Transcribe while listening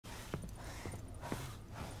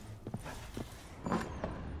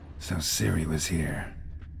So Ciri was here.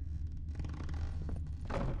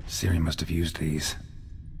 Ciri must have used these.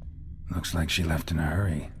 Looks like she left in a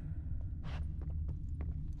hurry.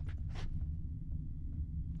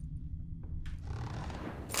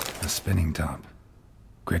 A spinning top.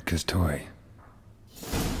 Gretka's toy.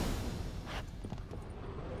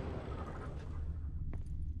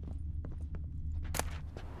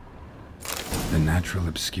 The Natural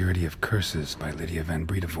Obscurity of Curses by Lydia van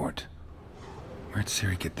Bredevoort. Where'd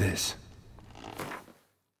Ciri get this?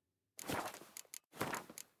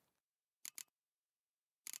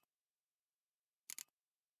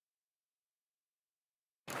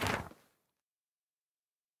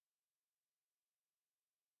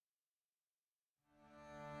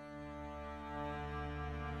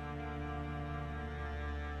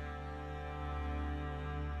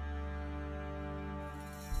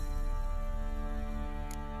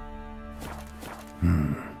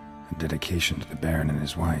 A dedication to the Baron and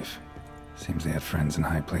his wife. Seems they have friends in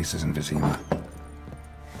high places in Vizima.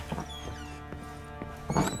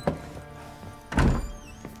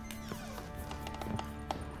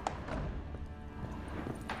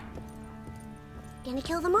 Gonna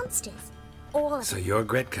kill the monsters? All of them. So you're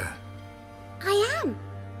Gretka? I am.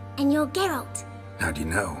 And you're Geralt. How do you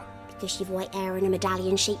know? Because you've white hair and a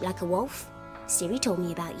medallion shaped like a wolf. Ciri told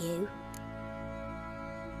me about you.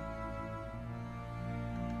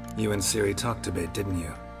 You and Ciri talked a bit, didn't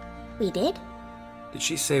you? We did. Did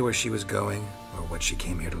she say where she was going, or what she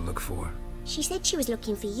came here to look for? She said she was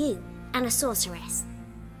looking for you, and a sorceress.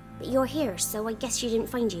 But you're here, so I guess she didn't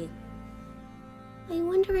find you. I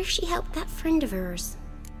wonder if she helped that friend of hers.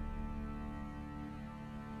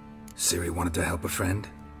 Ciri wanted to help a friend?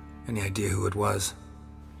 Any idea who it was?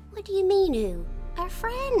 What do you mean, who? Her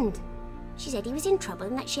friend. She said he was in trouble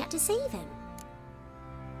and that she had to save him.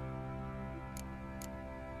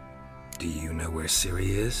 Do you know where Ciri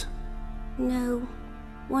is? No.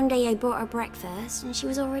 One day I brought her breakfast and she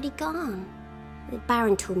was already gone. The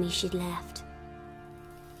Baron told me she'd left.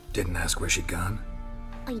 Didn't ask where she'd gone?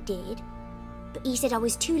 I did. But he said I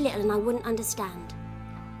was too little and I wouldn't understand.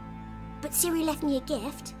 But Ciri left me a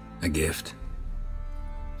gift. A gift?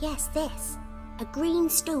 Yes, this. A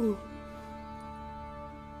green stone.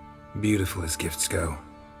 Beautiful as gifts go.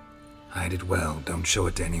 Hide it well, don't show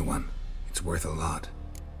it to anyone. It's worth a lot.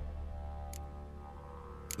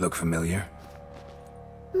 Look familiar?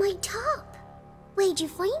 My top. Where'd you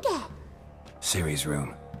find it? Ciri's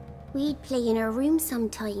room. We'd play in her room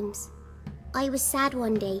sometimes. I was sad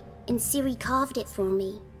one day and Ciri carved it for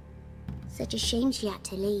me. Such a shame she had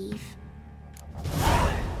to leave.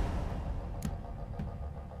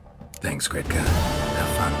 Thanks, Gretka. Have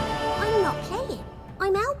fun. I'm not playing.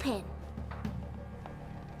 I'm helping.